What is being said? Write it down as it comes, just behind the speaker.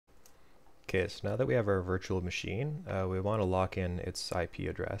Okay, so now that we have our virtual machine, we want to lock in its IP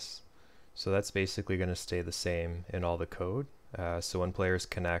address. So that's basically going to stay the same in all the code. So when players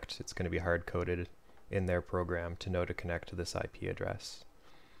connect, it's going to be hard-coded in their program to know to connect to this IP address.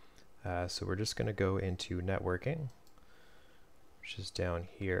 So we're just going to go into networking, which is down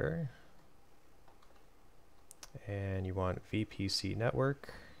here. And you want VPC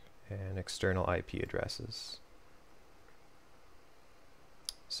network and external IP addresses.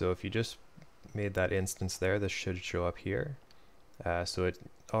 So if you just made that instance there, this should show up here. So it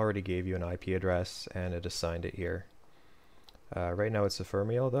already gave you an IP address and it assigned it here. Right now it's a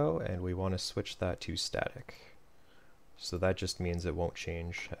Fermio though, and we want to switch that to static. So that just means it won't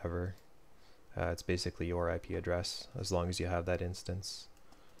change ever. It's basically your IP address as long as you have that instance.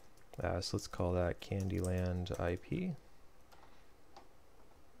 So let's call that Candyland IP.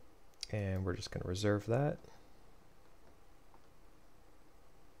 And we're just going to reserve that.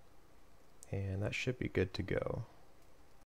 And that should be good to go.